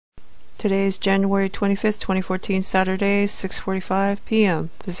Today is January 25th, 2014, Saturday, 6:45 p.m.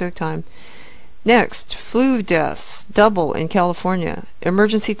 Pacific Time. Next, flu deaths double in California.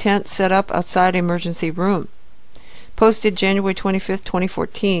 Emergency tent set up outside emergency room. Posted January 25th,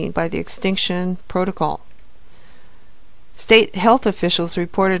 2014 by the Extinction Protocol. State health officials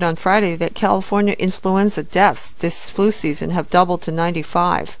reported on Friday that California influenza deaths this flu season have doubled to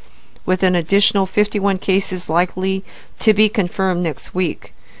 95, with an additional 51 cases likely to be confirmed next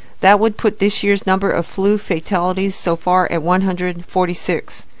week. That would put this year's number of flu fatalities so far at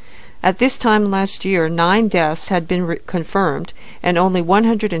 146. At this time last year, 9 deaths had been confirmed, and only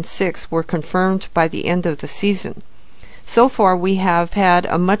 106 were confirmed by the end of the season. So far, we have had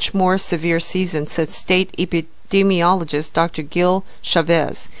a much more severe season, said state epidemiologist Dr. Gil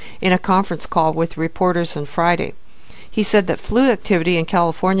Chavez in a conference call with reporters on Friday. He said that flu activity in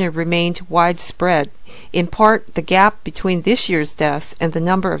California remained widespread. In part, the gap between this year's deaths and the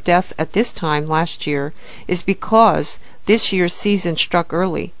number of deaths at this time last year is because this year's season struck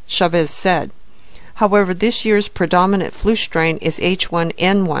early, Chavez said. However, this year's predominant flu strain is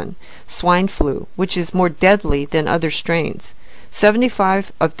H1N1, swine flu, which is more deadly than other strains.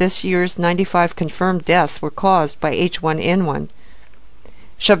 75 of this year's 95 confirmed deaths were caused by H1N1.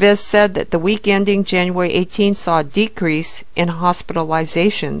 Chavez said that the week ending January 18 saw a decrease in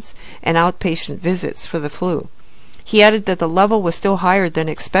hospitalizations and outpatient visits for the flu. He added that the level was still higher than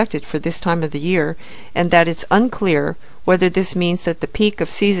expected for this time of the year, and that it's unclear whether this means that the peak of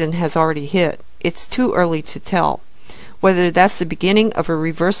season has already hit. It's too early to tell. Whether that's the beginning of a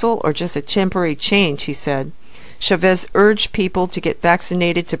reversal or just a temporary change, he said. Chavez urged people to get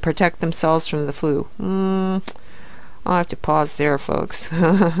vaccinated to protect themselves from the flu. I'll have to pause there, folks.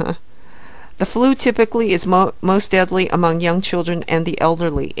 The flu typically is most deadly among young children and the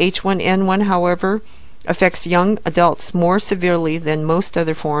elderly. H1N1, however, affects young adults more severely than most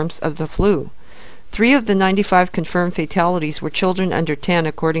other forms of the flu. 3 of the 95 confirmed fatalities were children under 10,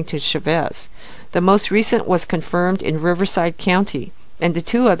 according to Chavez. The most recent was confirmed in Riverside County, and the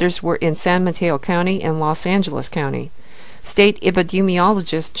 2 others were in San Mateo County and Los Angeles County. State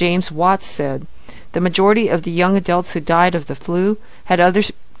epidemiologist James Watts said, the majority of the young adults who died of the flu had other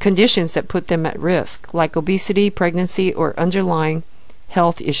conditions that put them at risk, like obesity, pregnancy, or underlying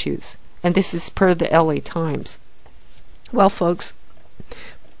health issues. And this is per the LA Times. Well, folks,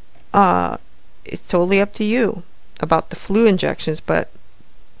 it's totally up to you about the flu injections, but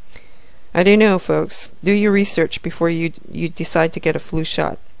I don't know, folks. Do your research before you decide to get a flu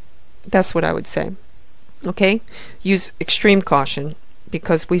shot. That's what I would say. Okay? Use extreme caution,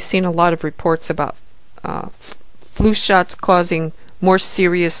 because we've seen a lot of reports about flu shots causing more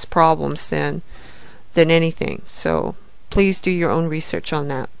serious problems than anything. So please do your own research on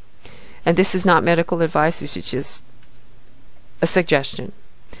that. And this is not medical advice. It's just a suggestion.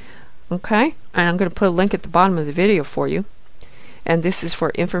 Okay? And I'm going to put a link at the bottom of the video for you. And this is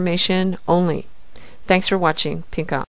for information only. Thanks for watching. Pink out.